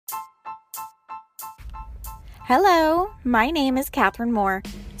Hello, my name is Catherine Moore,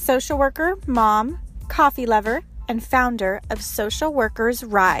 social worker, mom, coffee lover, and founder of Social Workers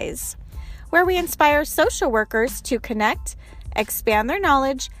Rise, where we inspire social workers to connect, expand their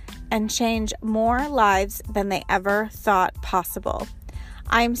knowledge, and change more lives than they ever thought possible.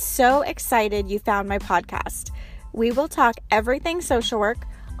 I'm so excited you found my podcast. We will talk everything social work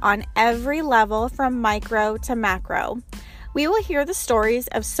on every level from micro to macro. We will hear the stories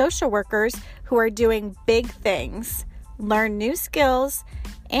of social workers who are doing big things, learn new skills,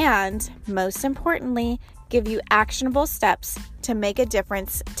 and most importantly, give you actionable steps to make a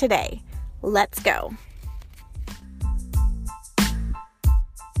difference today. Let's go.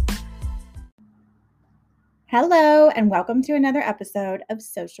 Hello, and welcome to another episode of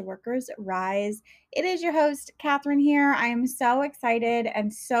Social Workers Rise. It is your host, Catherine here. I am so excited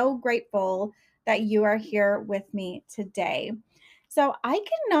and so grateful that you are here with me today. So I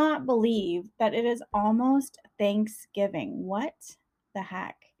cannot believe that it is almost Thanksgiving. What the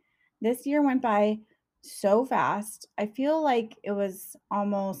heck? This year went by so fast. I feel like it was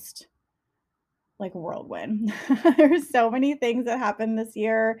almost like a whirlwind. There's so many things that happened this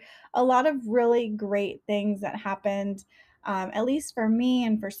year, a lot of really great things that happened, at least for me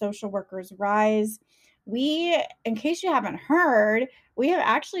and for Social Workers Rise. We, in case you haven't heard, we have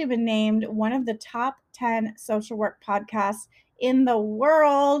actually been named one of the top 10 social work podcasts in the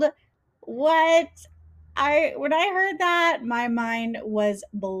world. What? When I heard that, my mind was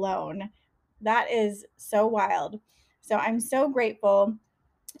blown. That is so wild. So I'm so grateful.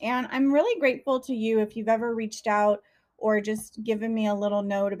 And I'm really grateful to you if you've ever reached out or just given me a little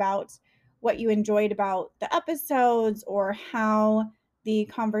note about what you enjoyed about the episodes or how the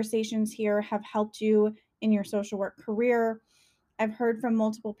conversations here have helped you in your social work career. I've heard from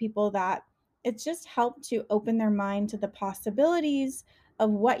multiple people that it's just helped to open their mind to the possibilities of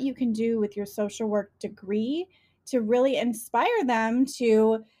what you can do with your social work degree to really inspire them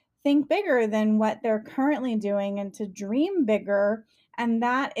to think bigger than what they're currently doing and to dream bigger. And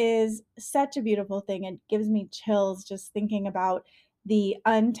that is such a beautiful thing. It gives me chills just thinking about the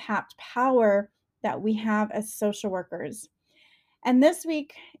untapped power that we have as social workers. And this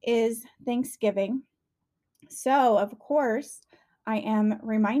week is Thanksgiving. So, of course, I am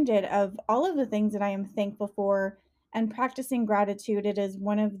reminded of all of the things that I am thankful for, and practicing gratitude. It is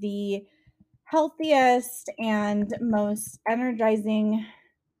one of the healthiest and most energizing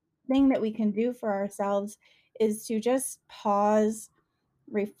thing that we can do for ourselves is to just pause,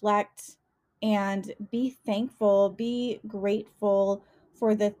 reflect, and be thankful, be grateful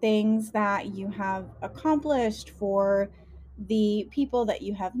for the things that you have accomplished, for the people that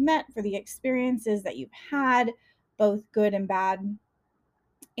you have met, for the experiences that you've had, both good and bad.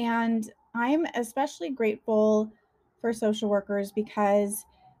 And I'm especially grateful for social workers because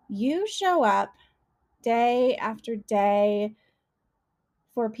you show up day after day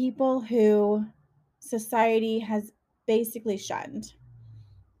for people who society has basically shunned.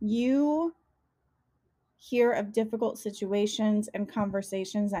 You hear of difficult situations and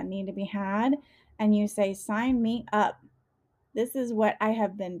conversations that need to be had, and you say, sign me up. This is what I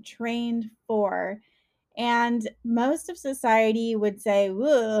have been trained for. And most of society would say,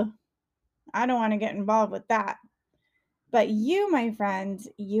 ugh, I don't want to get involved with that. But you, my friend,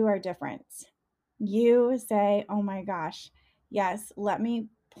 you are different. You say, oh my gosh, yes, let me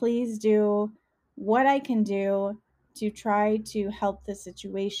please do what I can do to try to help the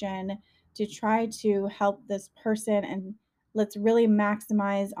situation, to try to help this person, and let's really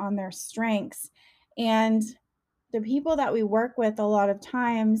maximize on their strengths. And the people that we work with a lot of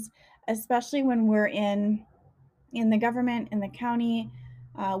times, especially when we're in the government, in the county,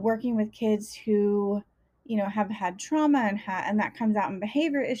 working with kids who, have had trauma and that comes out in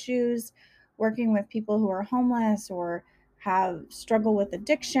behavior issues, working with people who are homeless or have struggled with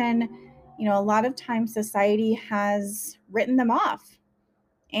addiction. A lot of times society has written them off.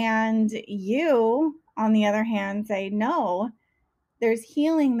 And you, on the other hand, say, no, there's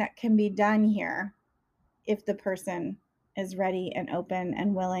healing that can be done here if the person is ready and open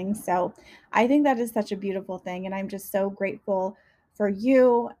and willing. So I think that is such a beautiful thing. And I'm just so grateful for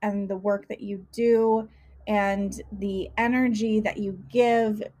you and the work that you do and the energy that you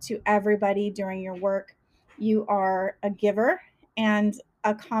give to everybody during your work. You are a giver. And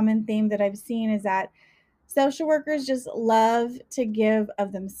a common theme that I've seen is that social workers just love to give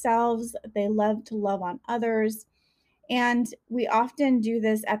of themselves. They love to love on others. And we often do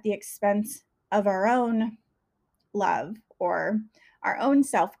this at the expense of our own love or our own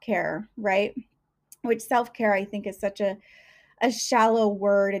self-care, right? Which self-care I think is such a shallow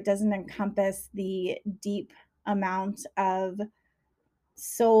word. It doesn't encompass the deep amount of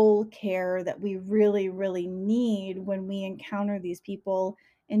soul care that we really, really need when we encounter these people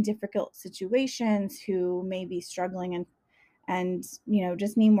in difficult situations who may be struggling and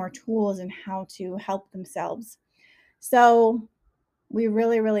just need more tools and how to help themselves. So we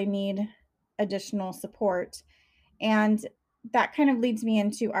really, really need additional support. And that kind of leads me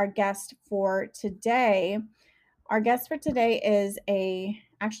into our guest for today. Our guest for today is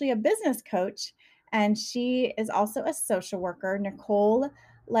actually a business coach, and she is also a social worker, Nicole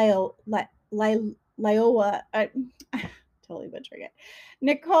Liola. Totally butchering it.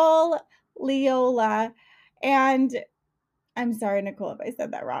 Nicole Leola. And I'm sorry, Nicole, if I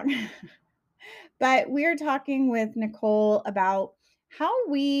said that wrong. But we're talking with Nicole about how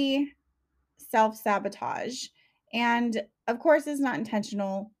we self sabotage. And of course, it's not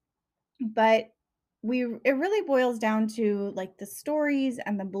intentional, but it really boils down to like the stories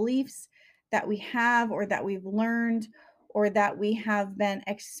and the beliefs that we have or that we've learned or that we have been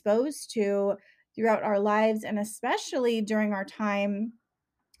exposed to throughout our lives, and especially during our time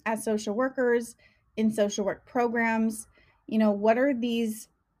as social workers in social work programs. What are these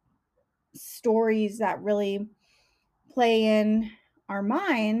stories that really play in our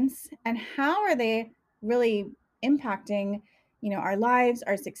minds, and how are they really impacting our lives,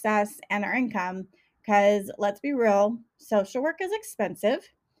 our success, and our income? Because let's be real, social work is expensive,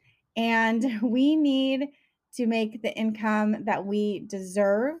 and we need to make the income that we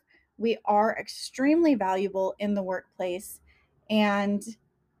deserve. We are extremely valuable in the workplace, and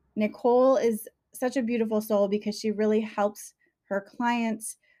Nicole is such a beautiful soul because she really helps her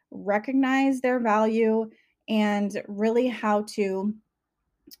clients recognize their value and really how to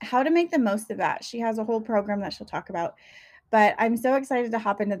make the most of that. She has a whole program that she'll talk about. But I'm so excited to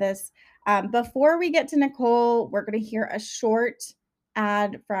hop into this. Before we get to Nicole, we're going to hear a short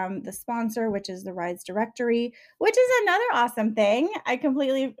ad from the sponsor, which is the Rise Directory, which is another awesome thing. I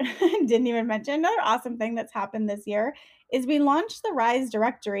completely didn't even mention another awesome thing that's happened this year is we launched the Rise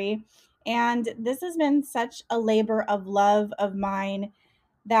Directory. And this has been such a labor of love of mine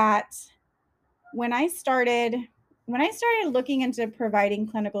that when I started looking into providing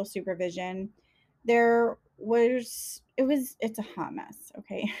clinical supervision, it's a hot mess.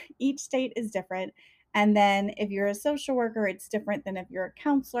 Okay. Each state is different. And then if you're a social worker, it's different than if you're a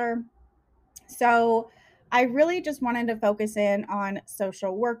counselor. So I really just wanted to focus in on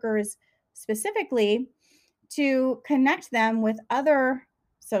social workers specifically to connect them with other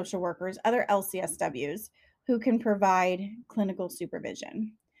social workers, other LCSWs who can provide clinical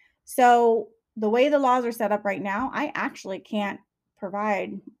supervision. So, the way the laws are set up right now, I actually can't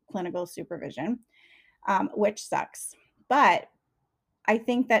provide clinical supervision, which sucks. But I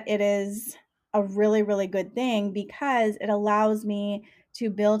think that it is a really, really good thing because it allows me to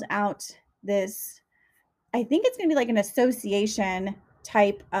build out this. I think it's going to be like an association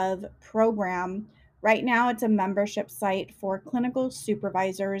type of program. Right now, it's a membership site for clinical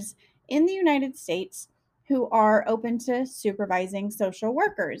supervisors in the United States who are open to supervising social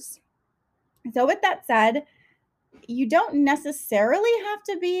workers. So, with that said, you don't necessarily have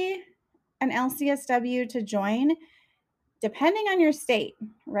to be an LCSW to join, depending on your state,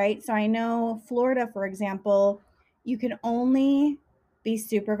 right? So, I know Florida, for example, you can only be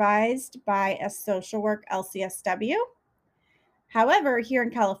supervised by a social work LCSW. However, here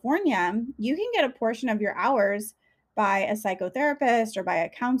in California, you can get a portion of your hours by a psychotherapist or by a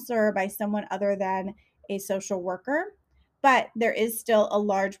counselor or by someone other than a social worker. But there is still a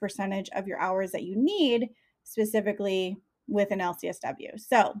large percentage of your hours that you need specifically with an LCSW.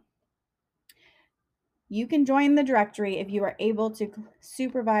 So you can join the directory if you are able to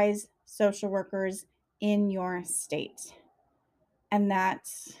supervise social workers in your state. And that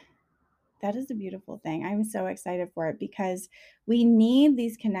is a beautiful thing. I'm so excited for it because we need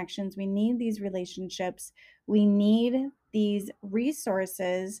these connections, we need these relationships, we need these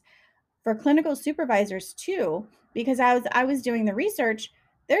resources for clinical supervisors too. Because I was doing the research,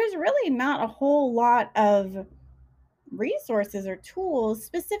 there's really not a whole lot of resources or tools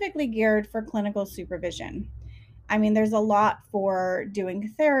specifically geared for clinical supervision. I mean, there's a lot for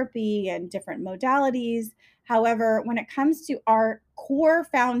doing therapy and different modalities. However, when it comes to our core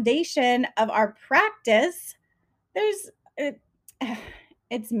foundation of our practice, there's it,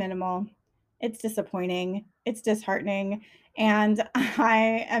 it's minimal. It's disappointing. It's disheartening. And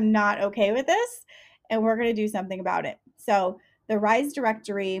I am not okay with this. And we're going to do something about it. So, the Rise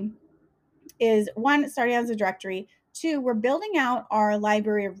Directory is one, starting as a directory. Two, we're building out our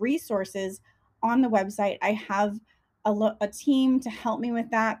library of resources on the website. I have a team to help me with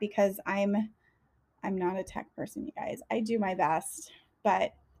that because I'm not a tech person, you guys. I do my best,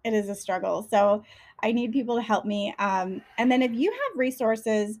 but it is a struggle. So I need people to help me. And then if you have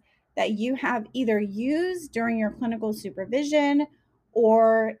resources that you have either used during your clinical supervision,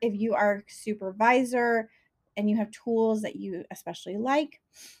 or if you are a supervisor and you have tools that you especially like,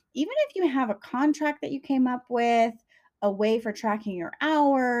 even if you have a contract that you came up with, a way for tracking your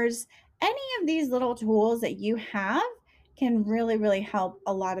hours, any of these little tools that you have can really, really help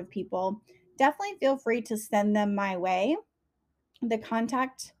a lot of people. Definitely feel free to send them my way. The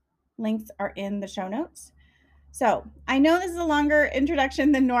contact links are in the show notes. So I know this is a longer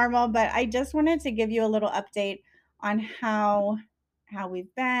introduction than normal, but I just wanted to give you a little update on how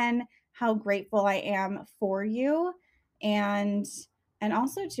we've been, how grateful I am for you, and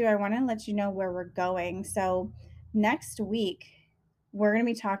also too, I want to let you know where we're going. So next week, we're going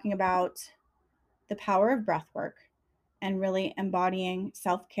to be talking about the power of breath work and really embodying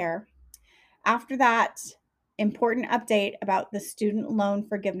self-care. After that, important update about the student loan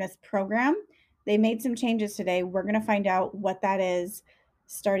forgiveness program. They made some changes today. We're going to find out what that is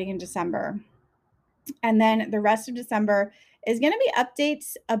starting in December. And then the rest of December is going to be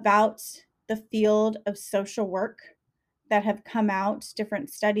updates about the field of social work that have come out,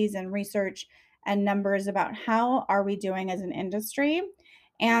 different studies and research and numbers about how are we doing as an industry,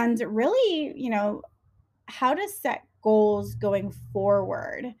 and really, how to set goals going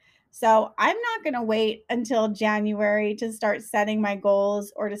forward. So I'm not going to wait until January to start setting my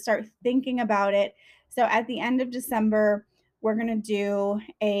goals or to start thinking about it. So at the end of December, we're going to do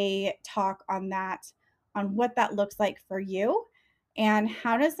a talk on that, on what that looks like for you, and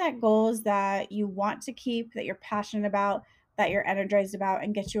how to set goals that you want to keep, that you're passionate about, that you're energized about,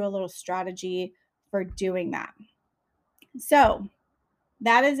 and get you a little strategy for doing that. So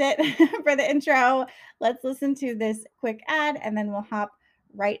that is it for the intro. Let's listen to this quick ad and then we'll hop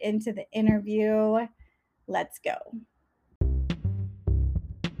right into the interview. Let's go.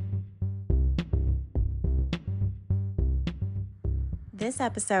 This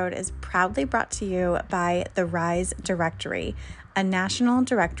episode is proudly brought to you by the RISE Directory, a national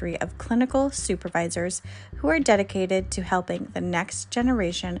directory of clinical supervisors who are dedicated to helping the next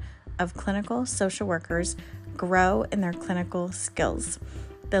generation of clinical social workers grow in their clinical skills.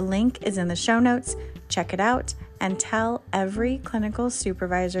 The link is in the show notes. Check it out and tell every clinical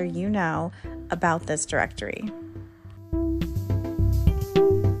supervisor you know about this directory.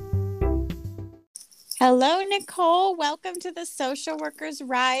 Hello, Nicole. Welcome to the Social Workers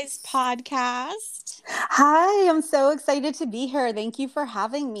Rise podcast. Hi, I'm so excited to be here. Thank you for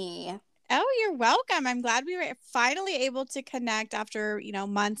having me. Oh, you're welcome. I'm glad we were finally able to connect after,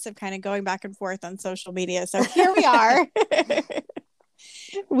 months of kind of going back and forth on social media. So here we are.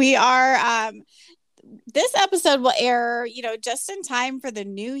 We are, this episode will air, just in time for the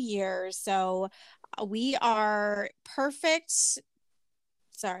new year. So we are perfect.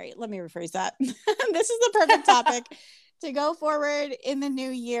 Sorry, let me rephrase that. This is the perfect topic to go forward in the new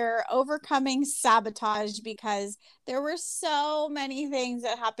year, overcoming sabotage, because there were so many things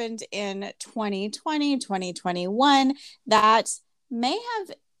that happened in 2020, 2021 that may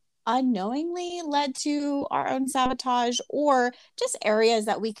have unknowingly led to our own sabotage, or just areas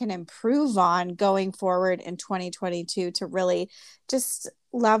that we can improve on going forward in 2022 to really just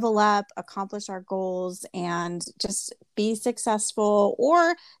level up, accomplish our goals, and just be successful,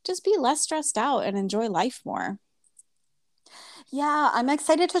 or just be less stressed out and enjoy life more. Yeah, I'm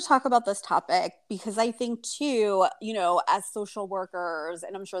excited to talk about this topic because I think too, as social workers,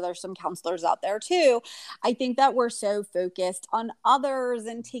 and I'm sure there's some counselors out there too, I think that we're so focused on others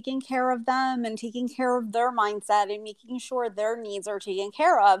and taking care of them and taking care of their mindset and making sure their needs are taken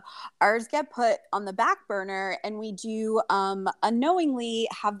care of. Ours get put on the back burner, and we do unknowingly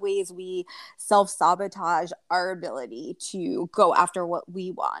have ways we self-sabotage our ability to go after what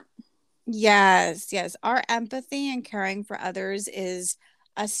we want. Yes. Our empathy and caring for others is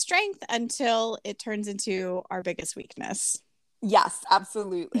a strength until it turns into our biggest weakness. Yes,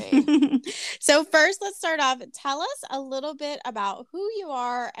 absolutely. So first, let's start off. Tell us a little bit about who you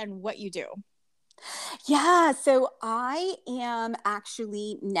are and what you do. Yeah, so I am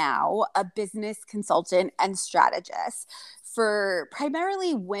actually now a business consultant and strategist for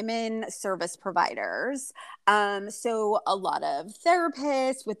primarily women service providers. So a lot of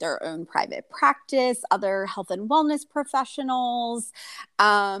therapists with their own private practice, other health and wellness professionals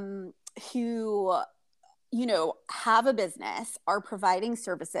who have a business, are providing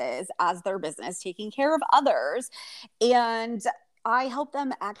services as their business, taking care of others. And I help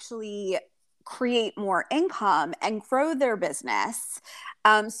them actually create more income and grow their business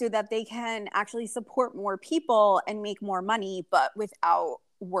so that they can actually support more people and make more money, but without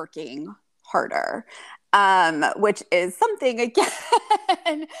working harder. which is something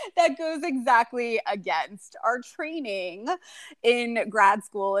again that goes exactly against our training in grad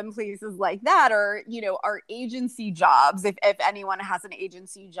school and places like that, or, you know, our agency jobs. If anyone has an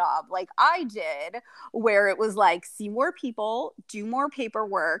agency job like I did, where it was like, see more people, do more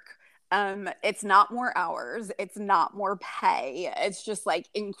paperwork. It's not more hours, it's not more pay. It's just like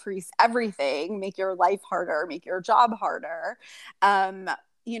increase everything, make your life harder, make your job harder. Um,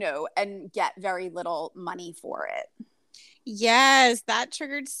 you know, and get very little money for it. Yes, that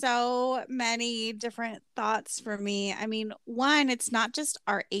triggered so many different thoughts for me. I mean, one, it's not just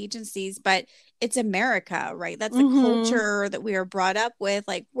our agencies, but it's America, right? That's a Mm-hmm. culture that we are brought up with,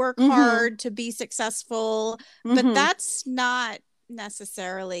 like work Mm-hmm. hard to be successful, but Mm-hmm. that's not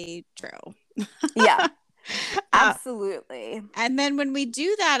necessarily true. Yeah, Uh, absolutely. and then when we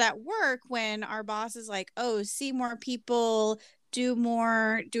do that at work, when our boss is like, oh, see more people, do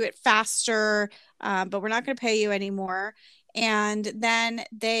more, do it faster, but we're not going to pay you anymore. And then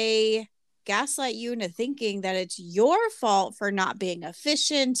they gaslight you into thinking that it's your fault for not being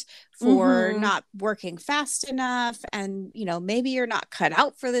efficient, for Mm-hmm. not working fast enough, and you know maybe you're not cut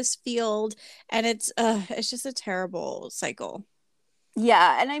out for this field, and it's just a terrible cycle.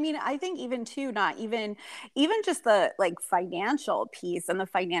 Yeah, and I mean, I think even too, not even just the like financial piece and the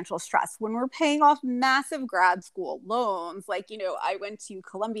financial stress when we're paying off massive grad school loans. Like, you know, I went to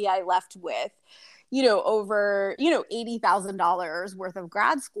Columbia, I left with, you know, over, you know, $80,000 worth of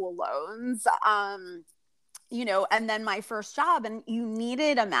grad school loans. You know, and then my first job, and you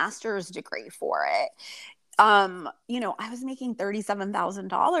needed a master's degree for it. You know, I was making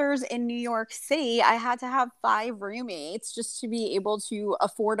 $37,000 in New York City. I had to have 5 roommates just to be able to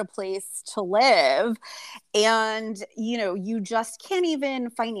afford a place to live. And, you know, you just can't even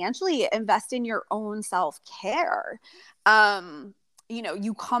financially invest in your own self-care. Um, you know,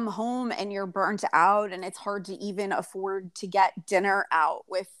 you come home and you're burnt out, and it's hard to even afford to get dinner out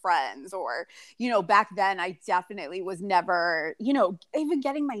with friends. Or, you know, back then I definitely was never, you know, even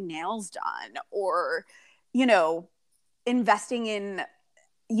getting my nails done, or, you know, investing in,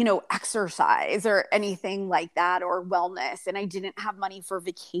 you know, exercise or anything like that, or wellness. And I didn't have money for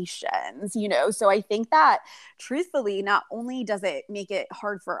vacations, you know. So I think that truthfully, not only does it make it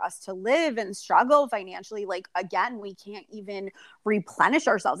hard for us to live and struggle financially, like again, we can't even replenish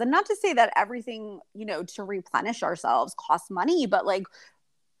ourselves. And not to say that everything, you know, to replenish ourselves costs money, but like,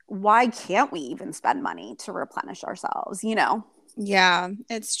 why can't we even spend money to replenish ourselves, you know? Yeah,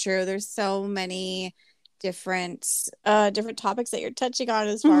 it's true. There's so many different different topics that you're touching on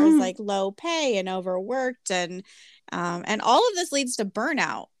as far as Mm-hmm. like low pay and overworked and all of this leads to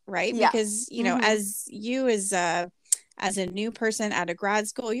burnout, right? Yes. Because, you know, Mm-hmm. as a new person at a grad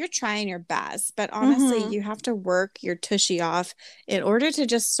school, you're trying your best, but honestly, Mm-hmm. you have to work your tushy off in order to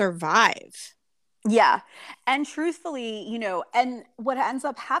just survive. Yeah. And truthfully, you know, and what ends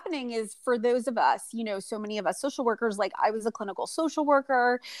up happening is for those of us, you know, so many of us social workers, like I was a clinical social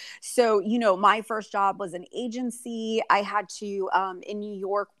worker. So, you know, my first job was an agency. I had to, in New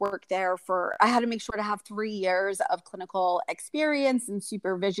York, work there for, I had to make sure to have 3 years of clinical experience and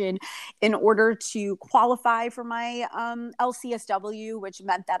supervision in order to qualify for my LCSW, which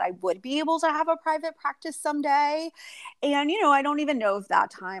meant that I would be able to have a private practice someday. And, you know, I don't even know if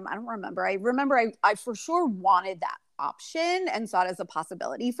that time, I don't remember. I remember I for sure wanted that option and saw it as a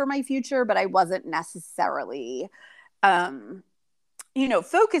possibility for my future, but I wasn't necessarily, um, you know,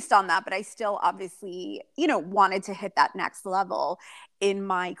 focused on that. But I still obviously, you know, wanted to hit that next level in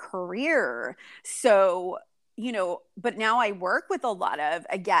my career. So, you know, but now I work with a lot of,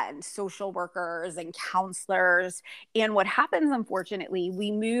 again, social workers and counselors. And what happens, unfortunately,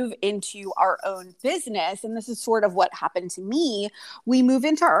 we move into our own business. And this is sort of what happened to me. We move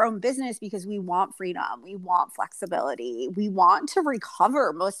into our own business because we want freedom, we want flexibility, we want to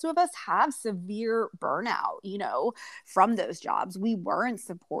recover. Most of us have severe burnout, you know, from those jobs. We weren't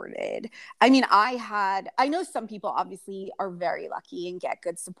supported. I mean, I know some people obviously are very lucky and get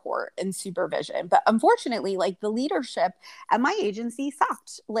good support and supervision, but unfortunately, like the leadership at my agency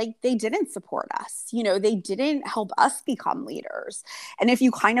sucked. Like they didn't support us, you know, they didn't help us become leaders. And if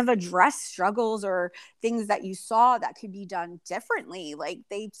you kind of address struggles or things that you saw that could be done differently, like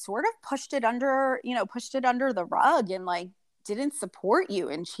they sort of pushed it under, you know, pushed it under the rug and like didn't support you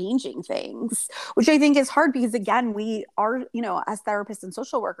in changing things, which I think is hard because again, we are, you know, as therapists and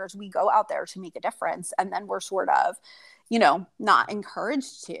social workers, we go out there to make a difference and then we're sort of, not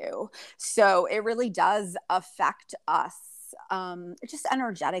encouraged to. So it really does affect us just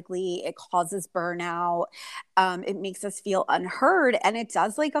energetically. It causes burnout. It makes us feel unheard, and it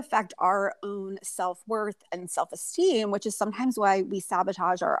does like affect our own self-worth and self-esteem, which is sometimes why we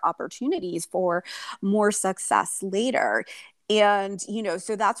sabotage our opportunities for more success later. And,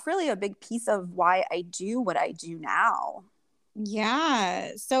 so that's really a big piece of why I do what I do now.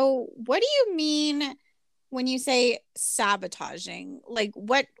 Yeah. So what do you mean when you say sabotaging? Like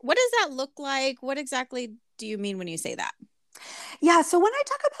what does that look like? What exactly do you mean when you say that? Yeah, so when I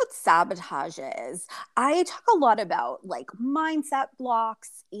talk about sabotages, I talk a lot about like mindset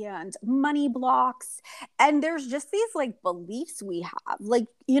blocks and money blocks. And there's just these like beliefs we have. Like,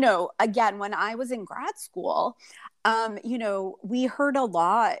 again, when I was in grad school, we heard a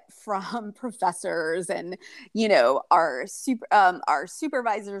lot from professors and, our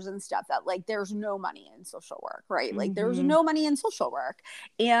supervisors and stuff that like there's no money in social work, right? Like there's Mm-hmm. no money in social work.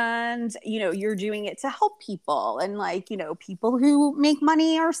 And, you're doing it to help people. And like, people who make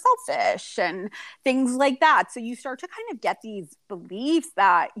money are selfish and things like that. So you start to kind of get these beliefs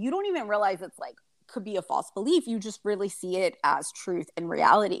that you don't even realize it's like, could be a false belief. You just really see it as truth and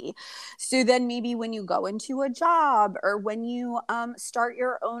reality. So then maybe when you go into a job or when you start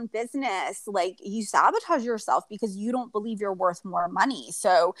your own business, like you sabotage yourself because you don't believe you're worth more money.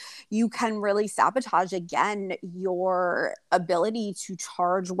 So you can really sabotage again your ability to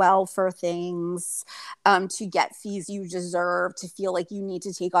charge well for things, to get fees you deserve, to feel like you need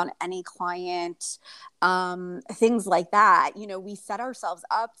to take on any client, things like that. We set ourselves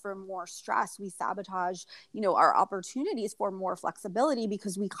up for more stress. We sabotage, our opportunities for more flexibility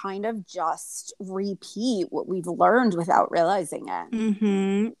because we kind of just repeat what we've learned without realizing it.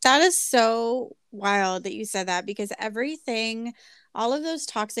 Mm-hmm. That is so wild that you said that because all of those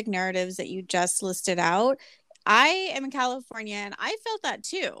toxic narratives that you just listed out, I am in California and I felt that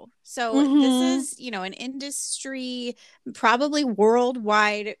too. So this Mm-hmm. is, an industry, probably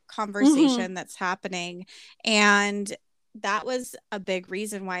worldwide Mm-hmm. conversation that's happening. And that was a big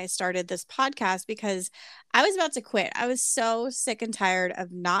reason why I started this podcast because I was about to quit. I was so sick and tired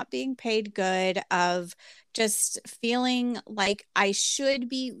of not being paid good, of just feeling like I should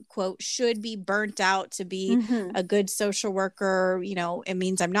be, quote, should be burnt out to be Mm-hmm. a good social worker. It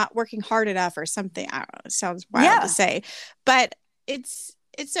means I'm not working hard enough or something. I don't know. It sounds wild to Yeah. say, but it's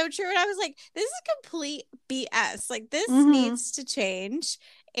so true. And I was like, this is complete BS. Like this Mm-hmm. needs to change.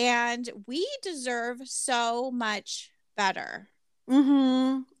 And we deserve so much better.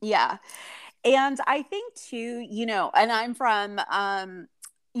 Mm-hmm. Yeah. And I think too, and I'm from,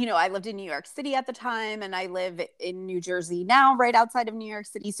 I lived in New York City at the time and I live in New Jersey now, right outside of New York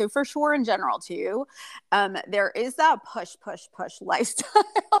City. So for sure in general too, there is that push, push, push lifestyle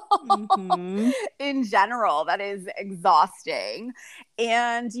Mm-hmm. in general that is exhausting.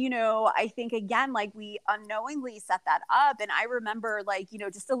 And, I think again, like we unknowingly set that up. And I remember like,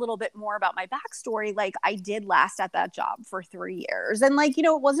 just a little bit more about my backstory. Like I did last at that job for 3 years. And like,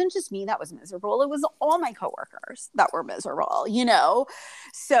 it wasn't just me that was miserable. It was all my coworkers that were miserable,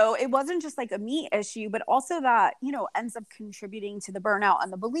 So it wasn't just like a me issue, but also that, ends up contributing to the burnout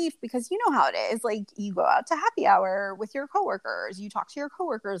and the belief because you know how it is. Like you go out to happy hour with your coworkers, you talk to your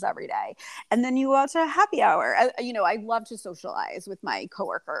coworkers every day, and then you go out to happy hour. I love to socialize with my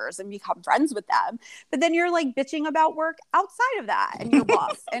coworkers and become friends with them. But then you're like bitching about work outside of that and your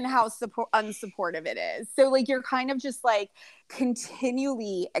boss and how unsupportive it is. So like you're kind of just like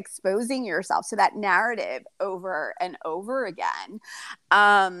continually exposing yourself to that narrative over and over again.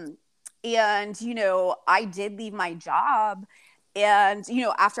 And, I did leave my job. And,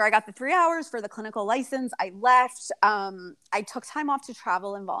 after I got the 3 hours for the clinical license, I left. I took time off to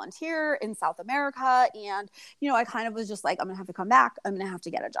travel and volunteer in South America. And, I kind of was just like, I'm going to have to come back. I'm going to have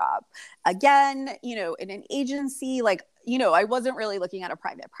to get a job again, in an agency. Like, I wasn't really looking at a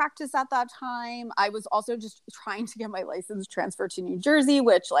private practice at that time. I was also just trying to get my license transferred to New Jersey,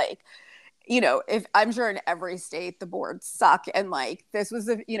 which like, if I'm sure in every state the boards suck. And like, this was,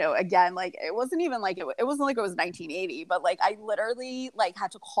 again, like, it wasn't even like, it wasn't like it was 1980, but like, I literally like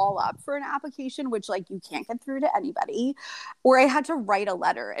had to call up for an application, which like you can't get through to anybody, or I had to write a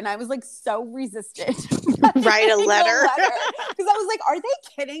letter. And I was like, so resistant. Write a letter. Because I was like, are they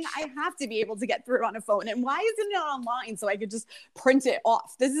kidding? I have to be able to get through on a phone. And why isn't it online so I could just print it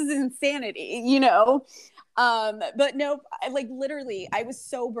off? This is insanity, But no, like literally I was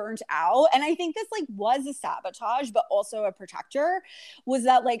so burnt out. And I think this like was a sabotage, but also a protector, was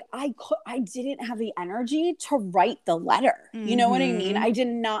that like I didn't have the energy to write the letter. You know what I mean? I did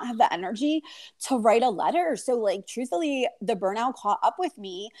not have the energy to write a letter. So like truthfully, the burnout caught up with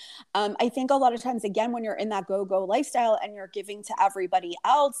me. I think a lot of times, again, when you're in that go lifestyle and you're giving to everybody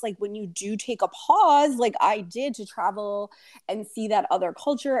else, like when you do take a pause, like I did, to travel and see that other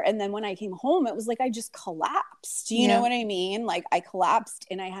culture. And then when I came home, it was like I just collapsed. You know what I mean? Like I collapsed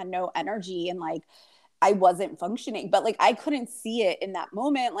and I had no energy, and like I wasn't functioning, but like I couldn't see it in that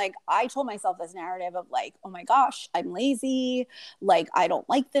moment. Like I told myself this narrative of like, oh my gosh, I'm lazy. Like I don't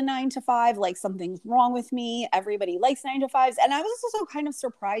like the 9 to 5. Like something's wrong with me. Everybody likes 9 to 5s. And I was also kind of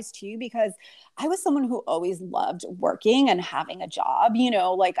surprised too, because I was someone who always loved working and having a job. You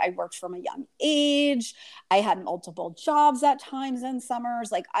know, like I worked from a young age. I had multiple jobs at times and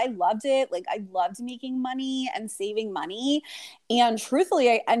summers. Like I loved it. Like I loved making money and saving money. And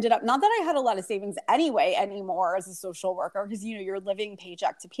truthfully, I ended up, not that I had a lot of savings anyway anymore as a social worker, because, you know, you're living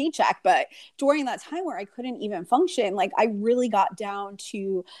paycheck to paycheck. But during that time where I couldn't even function, like I really got down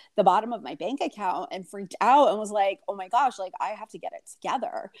to the bottom of my bank account and freaked out and was like, oh my gosh, like I have to get it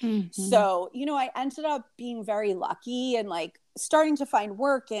together. So, you know, I ended up being very lucky and like starting to find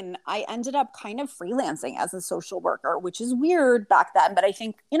work, and I ended up kind of freelancing as a social worker, which is weird back then, but I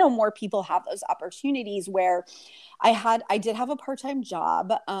think, you know, more people have those opportunities where I did have a part-time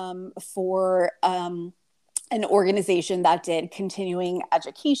job for an organization that did continuing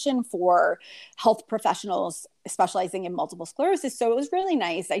education for health professionals specializing in multiple sclerosis. So it was really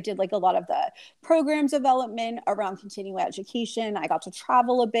nice. I did like a lot of the program development around continuing education. I got to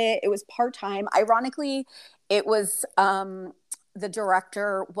travel a bit. It was part-time. Ironically, it was the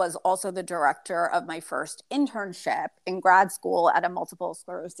director was also the director of my first internship in grad school at a multiple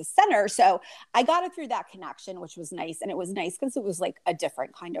sclerosis center. So I got it through that connection, which was nice. And it was nice because it was like a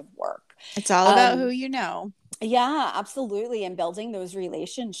different kind of work. It's all about who you know. Yeah, absolutely. And building those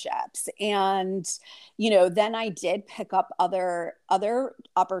relationships. And, you know, then I did pick up other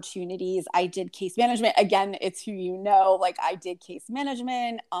opportunities. I did case management. Again, it's who you know. Like I did case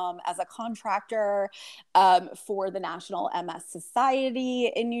management as a contractor for the National MS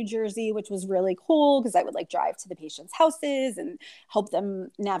Society in New Jersey, which was really cool because I would like drive to the patients' houses and help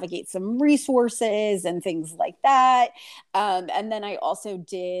them navigate some resources and things like that. And then I also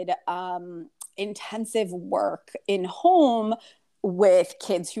did intensive work in home with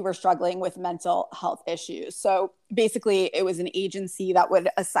kids who were struggling with mental health issues. So basically, it was an agency that would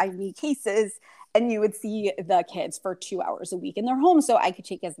assign me cases, and you would see the kids for 2 hours a week in their home. So I could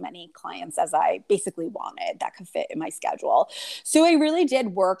take as many clients as I basically wanted that could fit in my schedule. So I really did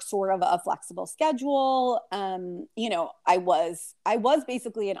work sort of a flexible schedule. You know, I was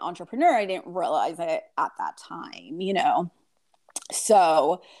basically an entrepreneur. I didn't realize it at that time, you know.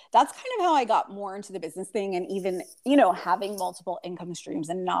 So that's kind of how I got more into the business thing, and even, you know, having multiple income streams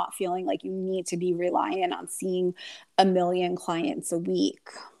and not feeling like you need to be reliant on seeing a million clients a week.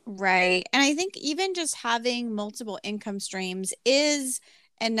 Right. And I think even just having multiple income streams is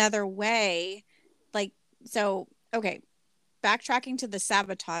another way. Like, so, okay, backtracking to the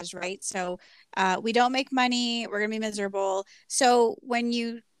sabotage, right? So we don't make money, we're going to be miserable. So when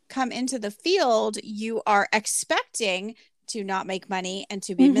you come into the field, you are expecting to not make money and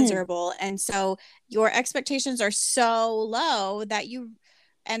to be miserable. And so your expectations are so low that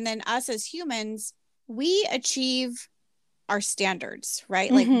and then us as humans, we achieve our standards,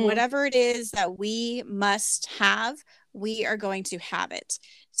 right? Like whatever it is that we must have, we are going to have it.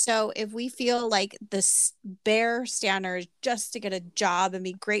 So if we feel like this bare standard just to get a job and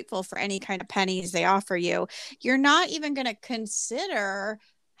be grateful for any kind of pennies they offer you, you're not even going to consider,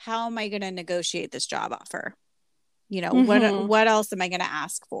 how am I going to negotiate this job offer? You know, what else am I going to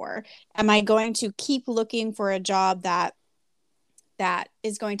ask for? Am I going to keep looking for a job that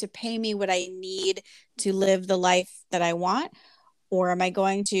is going to pay me what I need to live the life that I want? Or am I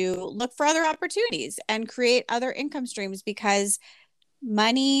going to look for other opportunities and create other income streams? Because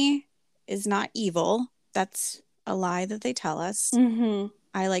money is not evil. That's a lie that they tell us.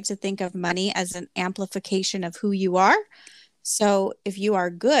 I like to think of money as an amplification of who you are. So if you are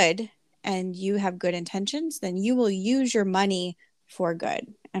good and you have good intentions, then you will use your money for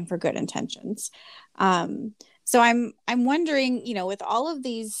good and for good intentions. So I'm wondering, you know, with all of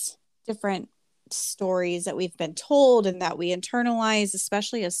these different stories that we've been told and that we internalize,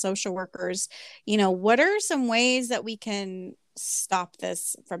 especially as social workers, you know, what are some ways that we can stop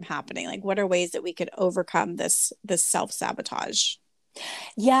this from happening? Like, what are ways that we could overcome this self-sabotage?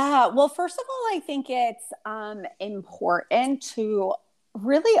 Yeah. Well, first of all, I think it's important to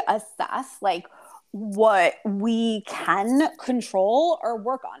really assess like what we can control or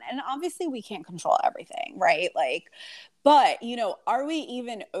work on. And obviously we can't control everything, right? Like, but, you know, are we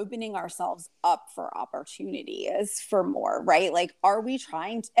even opening ourselves up for opportunities for more, right? Like, are we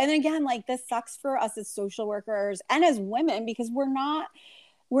trying to, and again, like this sucks for us as social workers and as women because we're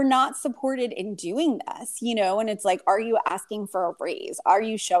not supported in doing this, you know? And it's like, are you asking for a raise? Are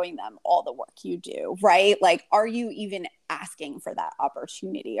you showing them all the work you do, right? Like, are you even asking for that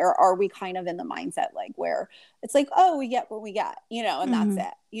opportunity? Or are we kind of in the mindset like where it's like, oh, we get what we get, you know, and that's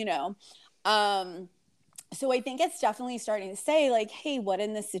it, you know? So I think it's definitely starting to say like, hey, what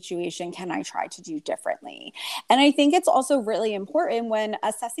in this situation can I try to do differently? And I think it's also really important when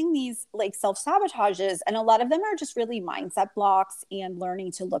assessing these like self-sabotages, and a lot of them are just really mindset blocks and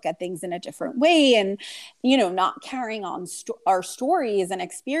learning to look at things in a different way and, you know, not carrying on our stories and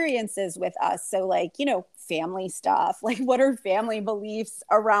experiences with us. So like, you know, family stuff, like what are family beliefs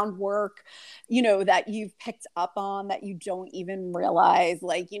around work, you know, that you've picked up on that you don't even realize,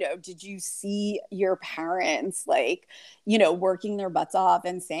 like, you know, did you see your parents like, you know, working their butts off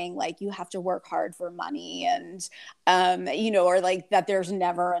and saying like you have to work hard for money, and you know, or like that there's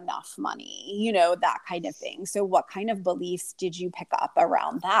never enough money, you know, that kind of thing. So what kind of beliefs did you pick up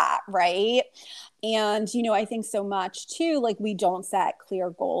around that, right? And, you know, I think so much too, like we don't set clear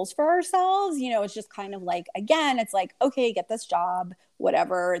goals for ourselves. You know, it's just kind of like, again, it's like, okay, get this job,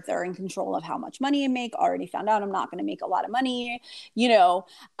 whatever. They're in control of how much money I make. Already found out I'm not going to make a lot of money, you know.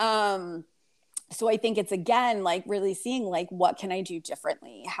 So I think it's again like really seeing like what can I do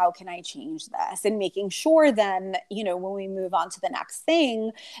differently? How can I change this? And making sure then, you know, when we move on to the next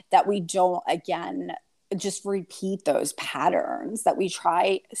thing, that we don't again just repeat those patterns, that we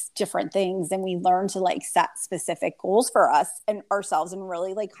try different things and we learn to like set specific goals for us and ourselves and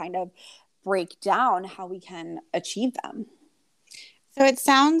really like kind of break down how we can achieve them. So it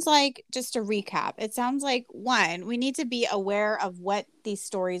sounds like, just to recap, it sounds like one, we need to be aware of what these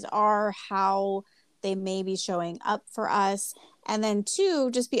stories are, how they may be showing up for us. And then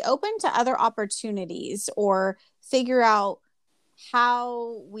two, just be open to other opportunities or figure out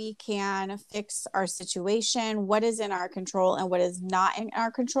how we can fix our situation, what is in our control and what is not in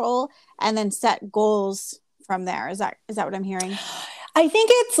our control, and then set goals from there. Is that what I'm hearing? I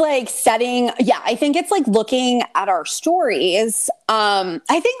think it's like I think it's like looking at our stories. I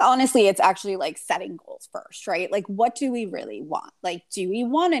think honestly, it's actually like setting goals first, right? Like, what do we really want? Like, do we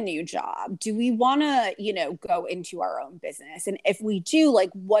want a new job? Do we want to, you know, go into our own business? And if we do,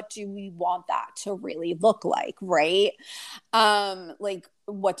 like, what do we want that to really look like, right? Like,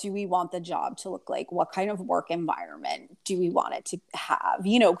 what do we want the job to look like? What kind of work environment do we want it to have?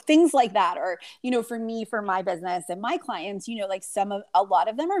 You know, things like that. Or, you know, for me, for my business and my clients, you know, like a lot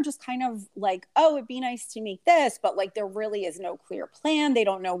of them are just kind of like, oh, it'd be nice to make this, but like there really is no clear plan. They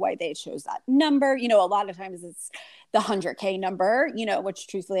don't know why they chose that number. You know, a lot of times it's the 100K number, you know, which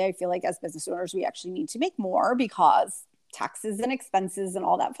truthfully, I feel like as business owners, we actually need to make more because taxes and expenses and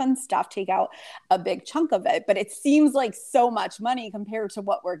all that fun stuff take out a big chunk of it. But it seems like so much money compared to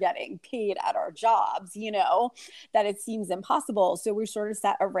what we're getting paid at our jobs, you know, that it seems impossible. So we sort of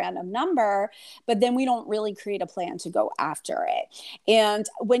set a random number, but then we don't really create a plan to go after it. And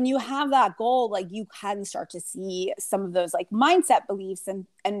when you have that goal, like you can start to see some of those like mindset beliefs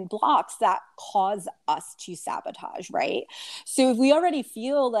and blocks that cause us to sabotage, right? So if we already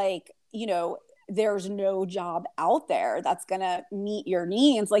feel like, you know, there's no job out there that's going to meet your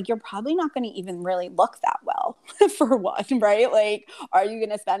needs, like you're probably not going to even really look that well for one, right? Like, are you going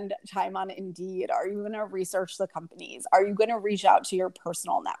to spend time on Indeed? Are you going to research the companies? Are you going to reach out to your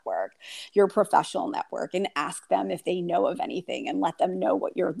personal network, your professional network, and ask them if they know of anything and let them know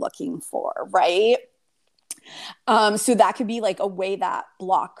what you're looking for, right? So that could be like a way that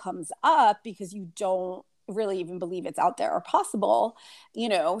block comes up because you don't really even believe it's out there or possible, you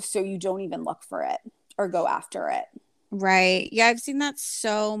know, so you don't even look for it or go after it. Right. Yeah, I've seen that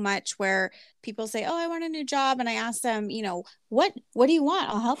so much where people say, "Oh, I want a new job," and I ask them, you know, what do you want?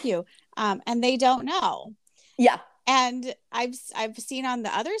 I'll help you. And they don't know. Yeah. And I've seen on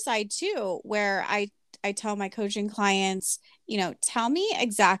the other side too, where I tell my coaching clients, you know, tell me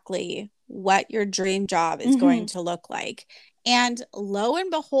exactly what your dream job is going to look like. And lo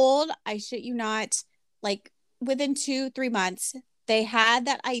and behold, I shit you not, like within 2-3 months, they had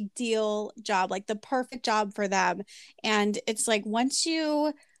that ideal job, like the perfect job for them. And it's like once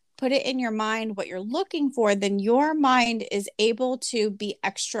you put it in your mind what you're looking for, then your mind is able to be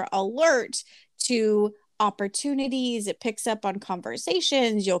extra alert to opportunities. It picks up on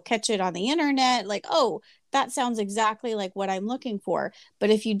conversations. You'll catch it on the internet. Like, oh, that sounds exactly like what I'm looking for. But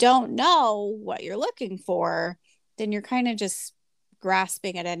if you don't know what you're looking for, then you're kind of just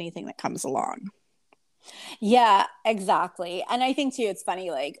grasping at anything that comes along. Yeah, exactly. And I think too, it's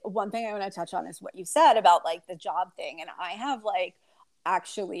funny, like one thing I want to touch on is what you said about like the job thing. And I have like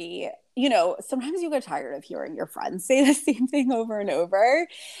actually, sometimes you get tired of hearing your friends say the same thing over and over.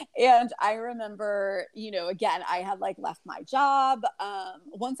 And I remember, again, I had like left my job.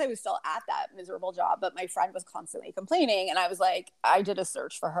 Once I was still at that miserable job, but my friend was constantly complaining. And I was like, I did a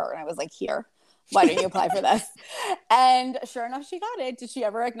search for her and I was like, here, why don't you apply for this? And sure enough, she got it. Did she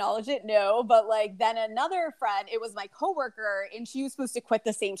ever acknowledge it? No. But like then another friend, it was my coworker, and she was supposed to quit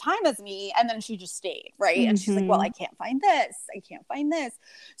the same time as me. And then she just stayed. Right. And she's like, well, I can't find this. I can't find this.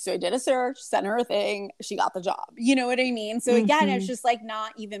 So I did a search, sent her a thing. She got the job. You know what I mean? So again, it's just like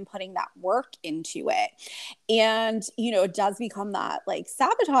not even putting that work into it. And, it does become that like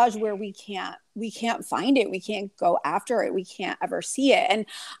sabotage where we can't find it. We can't go after it. We can't ever see it. And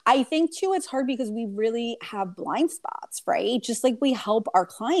I think too, it's hard because we really have blind spots, right? Just like we help our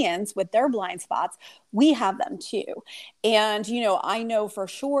clients with their blind spots, we have them too. And, I know for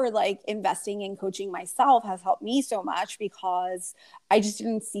sure, like investing in coaching myself has helped me so much because I just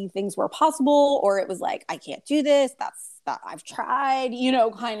didn't see things were possible, or it was like, I can't do this. That's that I've tried,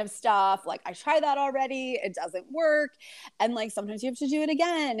 kind of stuff. Like I tried that already. It doesn't work. And like sometimes you have to do it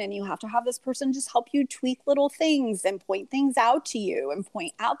again, and you have to have this person just help you tweak little things and point things out to you and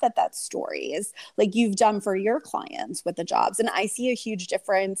point out that story is like you've done for your clients with the jobs. And I see a huge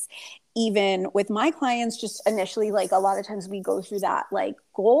difference even with my clients. Just initially, like a lot of times we go through that like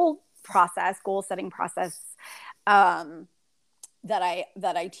goal setting process, that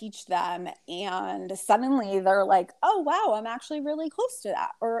I teach them, and suddenly they're like, oh wow, I'm actually really close to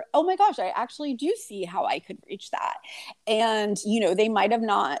that, or oh my gosh, I actually do see how I could reach that. And they might have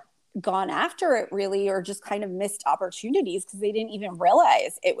not gone after it really, or just kind of missed opportunities because they didn't even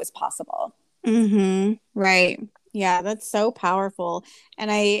realize it was possible. Right. Yeah, that's so powerful.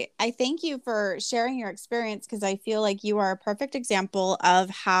 And I thank you for sharing your experience, because I feel like you are a perfect example of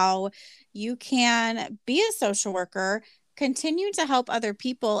how you can be a social worker, continue to help other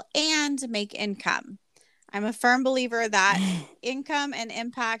people, and make income. I'm a firm believer that income and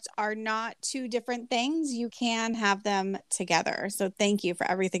impact are not two different things. You can have them together. So thank you for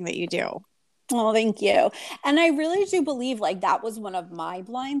everything that you do. Oh, thank you. And I really do believe like that was one of my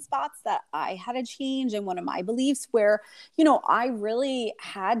blind spots that I had to change, and one of my beliefs where, I really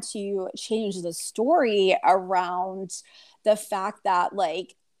had to change the story around the fact that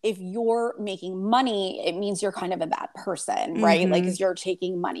like if you're making money, it means you're kind of a bad person, right? Like, because you're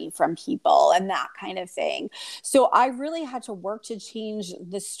taking money from people and that kind of thing. So I really had to work to change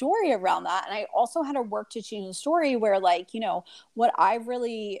the story around that. And I also had to work to change the story where, like, what I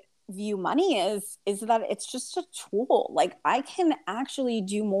really view money is that it's just a tool. Like I can actually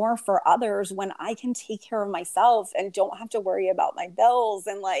do more for others when I can take care of myself and don't have to worry about my bills,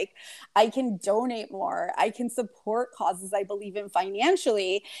 and like I can donate more, I can support causes I believe in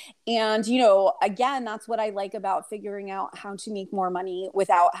financially. And again, that's what I like about figuring out how to make more money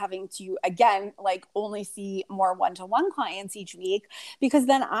without having to, again, like only see more one-to-one clients each week, because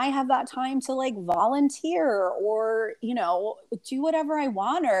then I have that time to like volunteer or do whatever I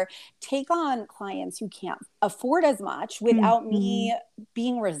want, or take on clients who can't afford as much without me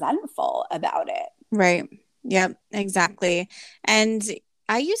being resentful about it. Right. Yep, exactly. And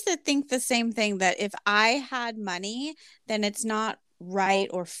I used to think the same thing, that if I had money, then it's not right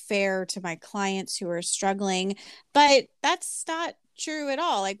or fair to my clients who are struggling. But that's not true at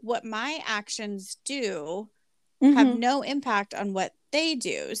all. Like what my actions do have no impact on what they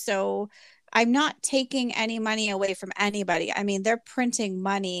do. So I'm not taking any money away from anybody. I mean, they're printing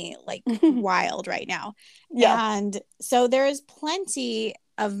money like wild right now. Yeah. And so there is plenty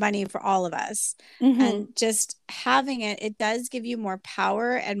of money for all of us. And just having it does give you more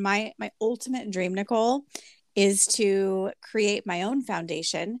power. And my ultimate dream, Nicole, is to create my own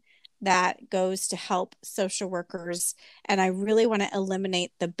foundation that goes to help social workers. And I really want to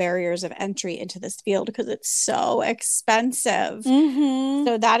eliminate the barriers of entry into this field because it's so expensive.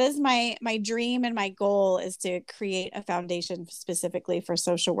 So that is my dream, and my goal is to create a foundation specifically for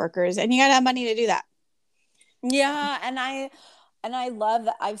social workers. And you got to have money to do that. Yeah. And I love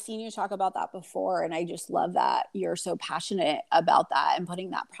that. I've seen you talk about that before. And I just love that you're so passionate about that and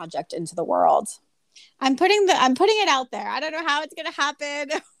putting that project into the world. I'm putting it out there. I don't know how it's going to happen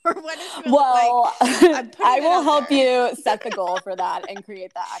or what it's going to look like. I will help you set the goal for that and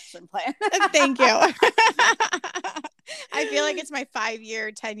create the action plan. Thank you. I feel like it's my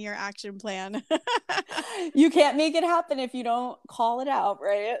 5-year, 10-year action plan. You can't make it happen if you don't call it out,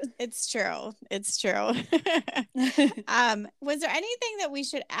 right? It's true. It's true. Was there anything that we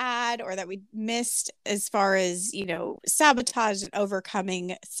should add or that we missed as far as, sabotage and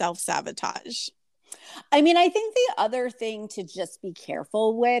overcoming self-sabotage? I mean, I think the other thing to just be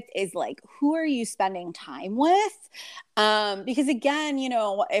careful with is like, who are you spending time with? Because again,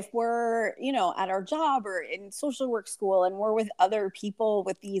 if we're, at our job or in social work school and we're with other people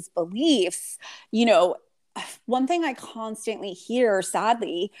with these beliefs, you know, one thing I constantly hear,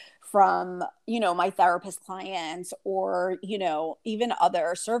 sadly, from, my therapist clients or, even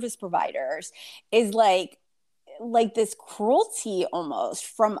other service providers is like this cruelty almost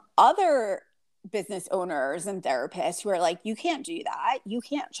from other business owners and therapists who are like, you can't do that. You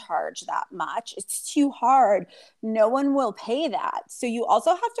can't charge that much. It's too hard. No one will pay that. So you also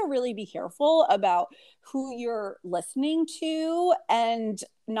have to really be careful about who you're listening to and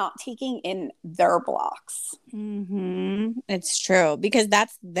not taking in their blocks. It's true, because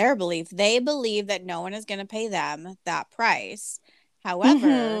that's their belief. They believe that no one is going to pay them that price.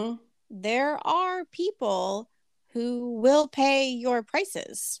 However, there are people who will pay your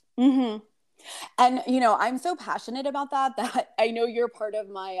prices. And, I'm so passionate about that I know you're part of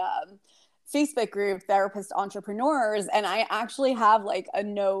my Facebook group, Therapist Entrepreneurs, and I actually have like a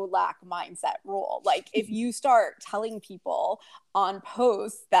no lack mindset rule. Like if you start telling people on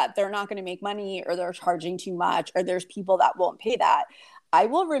posts that they're not going to make money or they're charging too much or there's people that won't pay that, I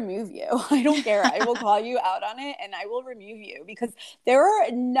will remove you. I don't care. I will call you out on it and I will remove you, because there are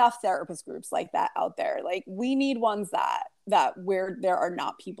enough therapist groups like that out there. Like we need ones that where there are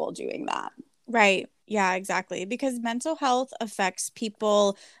not people doing that. Right. Yeah, exactly. Because mental health affects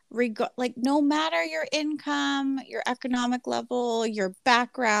people like no matter your income, your economic level, your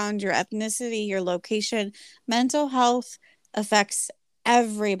background, your ethnicity, your location, mental health affects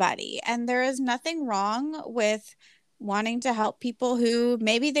everybody. And there is nothing wrong with wanting to help people who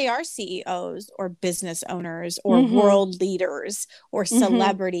maybe they are CEOs or business owners or world leaders or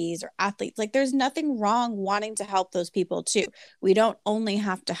celebrities or athletes. Like there's nothing wrong wanting to help those people too. We don't only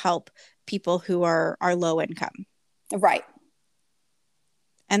have to help people who are low income. Right.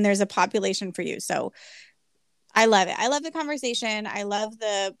 And there's a population for you. So I love it. I love the conversation. I love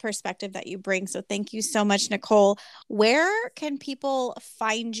the perspective that you bring. So thank you so much, Nicole. Where can people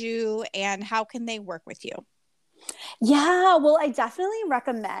find you and how can they work with you? Yeah, well, I definitely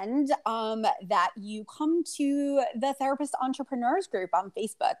recommend that you come to the Therapist Entrepreneurs group on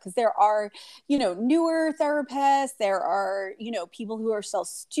Facebook, because there are, newer therapists, there are, people who are still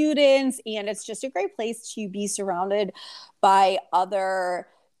students, and it's just a great place to be surrounded by other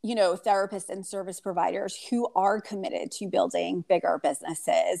therapists and service providers who are committed to building bigger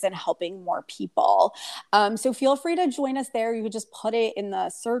businesses and helping more people. So feel free to join us there. You could just put it in the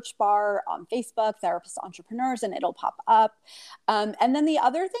search bar on Facebook, Therapist Entrepreneurs, and it'll pop up. And then the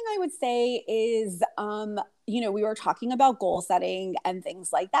other thing I would say is, we were talking about goal setting and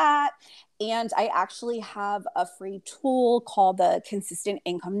things like that. And I actually have a free tool called the Consistent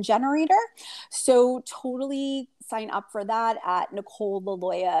Income Generator. So totally sign up for that at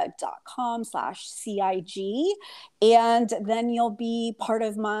NicoleLaloya.com/CIG. And then you'll be part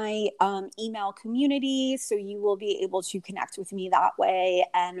of my email community. So you will be able to connect with me that way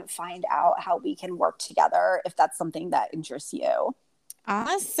and find out how we can work together if that's something that interests you.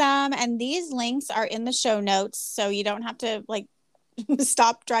 Awesome. And these links are in the show notes, so you don't have to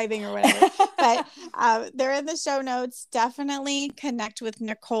stop driving or whatever, but they're in the show notes. Definitely connect with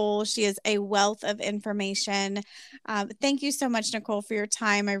Nicole. She is a wealth of information. Thank you so much, Nicole, for your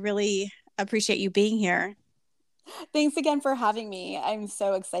time. I really appreciate you being here. Thanks again for having me. I'm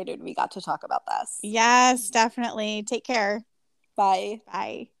so excited we got to talk about this. Yes, definitely. Take care. Bye.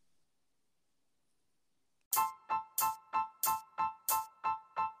 Bye.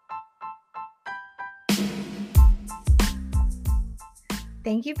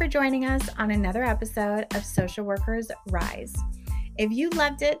 Thank you for joining us on another episode of Social Workers Rise. If you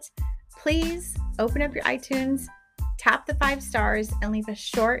loved it, please open up your iTunes, tap the 5 stars, and leave a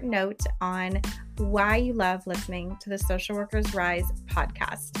short note on why you love listening to the Social Workers Rise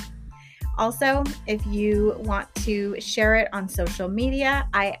podcast. Also, if you want to share it on social media,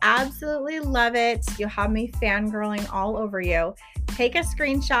 I absolutely love it. You'll have me fangirling all over you. Take a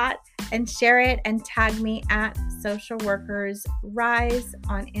screenshot and share it and tag me at Social Workers Rise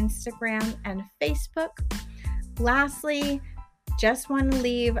on Instagram and Facebook. Lastly, just want to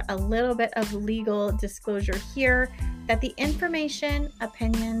leave a little bit of legal disclosure here that the information,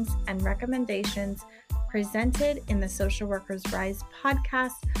 opinions, and recommendations presented in the Social Workers Rise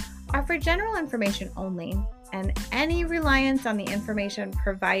podcast are for general information only, and any reliance on the information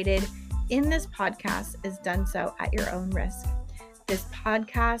provided in this podcast is done so at your own risk. This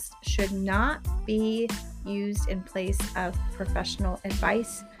podcast should not be used in place of professional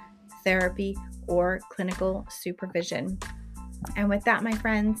advice, therapy, or clinical supervision. And with that, my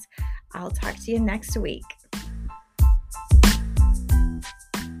friends, I'll talk to you next week.